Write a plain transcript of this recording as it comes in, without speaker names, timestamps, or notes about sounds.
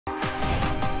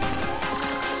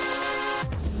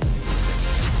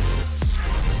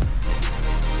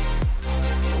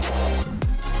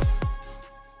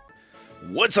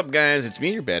What's up, guys? It's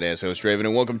me, your badass host, Draven,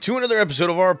 and welcome to another episode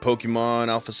of our Pokemon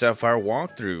Alpha Sapphire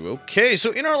walkthrough. Okay,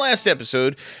 so in our last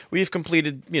episode, we've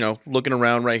completed, looking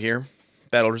around right here.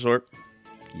 Battle Resort.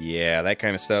 Yeah, that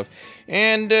kind of stuff.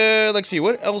 And, let's see,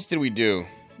 what else did we do?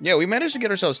 Yeah, we managed to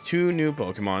get ourselves 2 new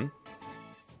Pokemon,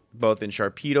 both in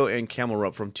Sharpedo and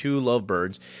Camelrupt from 2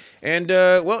 Lovebirds. And,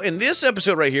 well, in this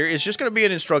episode right here, it's just going to be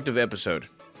an instructive episode.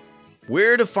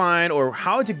 Where to find or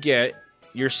how to get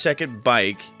your second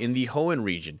bike in the Hoenn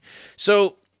region.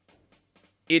 So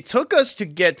it took us to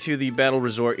get to the Battle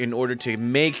Resort in order to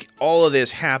make all of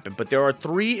this happen, but there are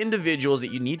 3 individuals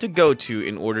that you need to go to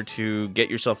in order to get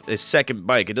yourself a second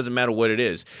bike. It doesn't matter what it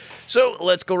is. So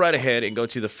let's go right ahead and go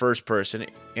to the first person,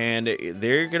 and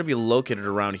they're going to be located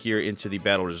around here into the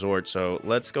Battle Resort. So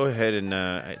let's go ahead and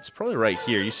it's probably right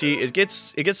here. You see, it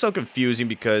gets so confusing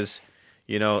because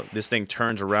this thing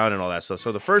turns around and all that stuff.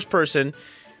 So the first person,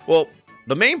 well,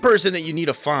 the main person that you need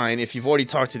to find, if you've already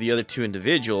talked to the other 2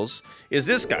 individuals, is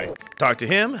this guy. Talk to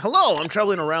him. Hello, I'm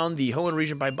traveling around the Hoenn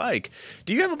region by bike.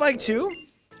 Do you have a bike too?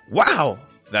 Wow,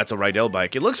 that's a Rydell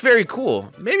bike. It looks very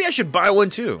cool. Maybe I should buy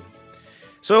one too.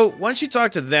 So once you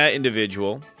talk to that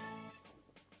individual,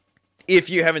 if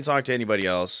you haven't talked to anybody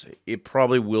else, it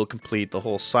probably will complete the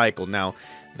whole cycle. Now,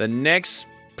 the next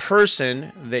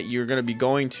person that you're going to be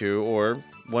going to, or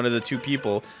one of the 2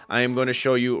 people, I am going to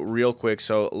show you real quick.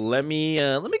 So let me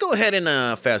go ahead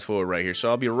and fast forward right here. So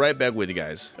I'll be right back with you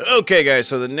guys. Okay, guys.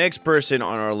 So the next person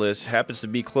on our list happens to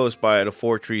be close by to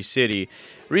Four Tree City.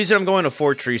 The reason I'm going to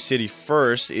Four Tree City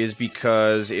first is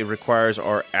because it requires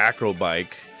our acro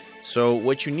bike. So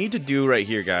what you need to do right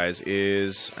here, guys,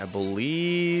 is I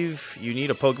believe you need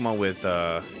a Pokemon with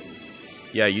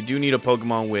yeah, you do need a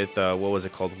Pokemon with what was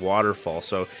it called? Waterfall.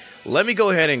 So let me go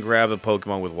ahead and grab a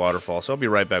Pokemon with Waterfall. So I'll be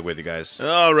right back with you guys.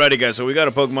 Alrighty, guys. So we got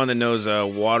a Pokemon that knows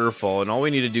Waterfall. And all we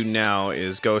need to do now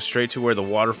is go straight to where the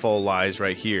waterfall lies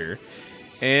right here.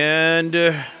 And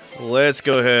let's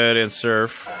go ahead and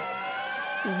surf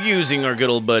using our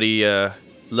good old buddy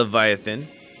Leviathan.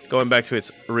 Going back to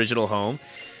its original home.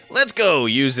 Let's go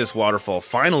use this waterfall,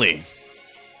 finally.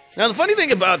 Now, the funny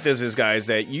thing about this is, guys,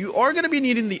 that you are going to be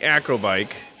needing the acro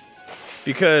bike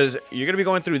because you're going to be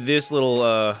going through this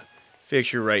little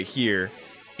fixture right here.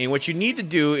 And what you need to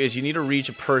do is you need to reach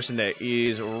a person that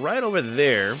is right over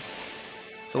there.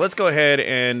 So let's go ahead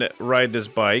and ride this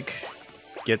bike.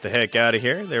 Get the heck out of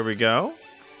here. There we go.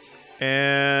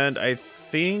 And I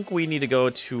think we need to go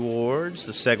towards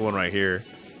the second one right here.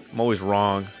 I'm always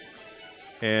wrong.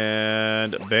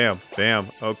 And bam, bam.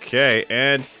 Okay,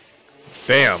 and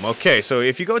bam. Okay, so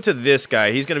if you go to this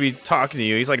guy, he's going to be talking to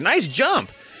you. He's like, nice jump.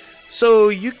 So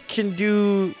you can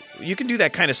do that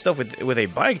kind of stuff with a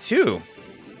bike too.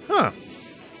 Huh.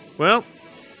 Well,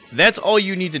 that's all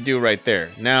you need to do right there.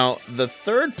 Now, the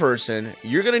third person,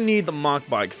 you're going to need the Mach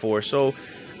bike for. So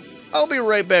I'll be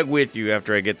right back with you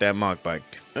after I get that Mach bike.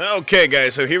 Okay,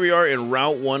 guys, so here we are in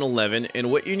Route 111,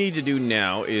 and what you need to do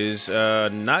now is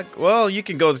you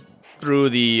can go through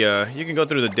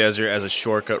the desert as a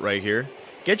shortcut right here.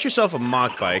 Get yourself a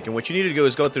Mach bike, and what you need to do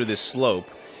is go through this slope.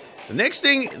 The next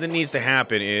thing that needs to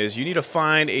happen is you need to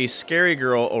find a scary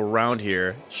girl around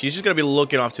here. She's just going to be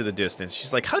looking off to the distance.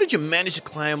 She's like, how did you manage to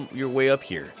climb your way up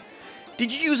here?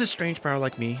 Did you use a strange power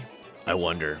like me? I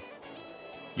wonder.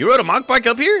 You rode a Mach bike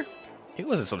up here? It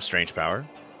wasn't some strange power.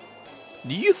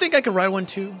 Do you think I could ride one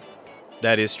too?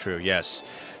 That is true, yes.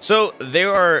 So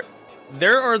there are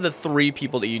the 3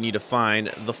 people that you need to find.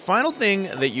 The final thing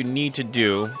that you need to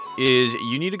do is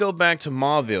you need to go back to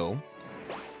Mauville.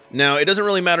 Now, it doesn't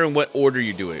really matter in what order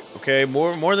you do it, okay?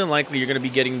 More than likely, you're going to be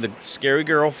getting the scary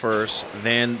girl first,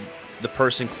 then the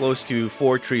person close to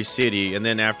Four Tree City, and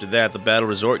then after that, the Battle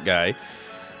Resort guy.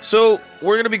 So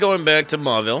we're going to be going back to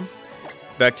Mauville,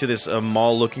 back to this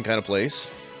mall-looking kind of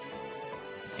place.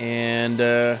 And,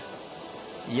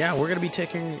 yeah, we're going to be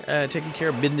taking care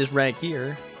of business right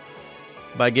here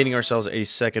by getting ourselves a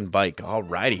second bike.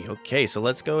 Alrighty, okay, so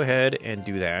let's go ahead and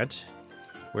do that.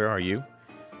 Where are you?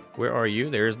 Where are you?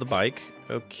 There's the bike.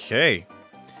 Okay.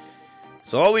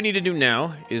 So all we need to do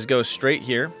now is go straight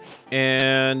here.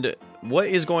 And what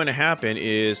is going to happen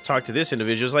is talk to this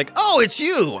individual. It's like, oh, it's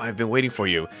you. I've been waiting for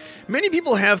you. Many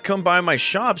people have come by my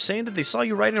shop saying that they saw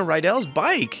you riding a Rydell's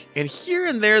bike. And here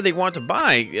and there they want to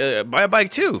buy a bike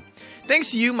too.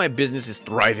 Thanks to you, my business is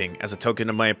thriving. As a token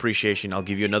of my appreciation, I'll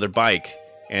give you another bike.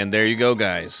 And there you go,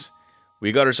 guys.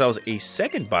 We got ourselves a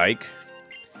second bike.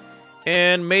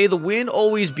 And may the wind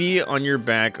always be on your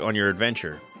back on your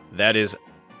adventure. That is,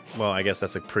 well, I guess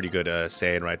that's a pretty good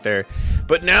saying right there.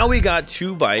 But now we got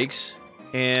 2 bikes.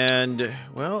 And,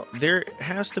 well, there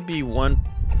has to be one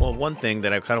thing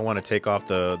that I kind of want to take off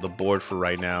the board for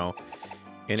right now.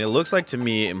 And it looks like to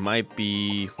me it might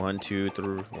be 1, 2,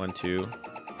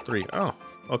 3. Oh,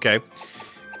 okay.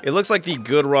 It looks like the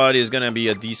good rod is going to be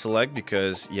a deselect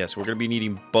because, yes, we're going to be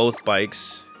needing both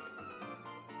bikes.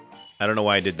 I don't know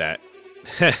why I did that.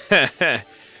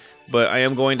 But I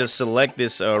am going to select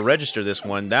this, register this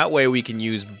one. That way we can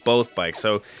use both bikes.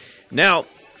 So now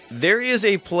there is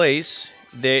a place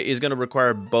that is going to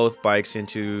require both bikes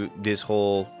into this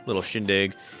whole little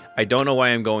shindig. I don't know why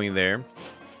I'm going there.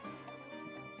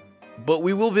 But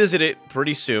we will visit it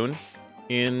pretty soon.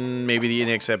 In maybe the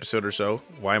next episode or so.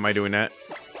 Why am I doing that?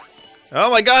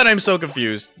 Oh my god, I'm so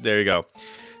confused. There you go.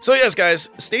 So yes, guys,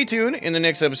 stay tuned. In the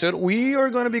next episode, we are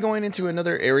going to be going into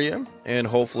another area and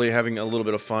hopefully having a little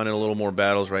bit of fun and a little more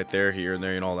battles right there, here and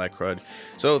there, and all that crud.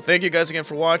 So thank you guys again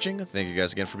for watching. Thank you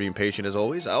guys again for being patient as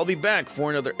always. I'll be back for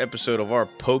another episode of our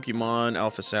Pokemon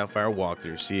Alpha Sapphire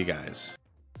walkthrough. See you guys.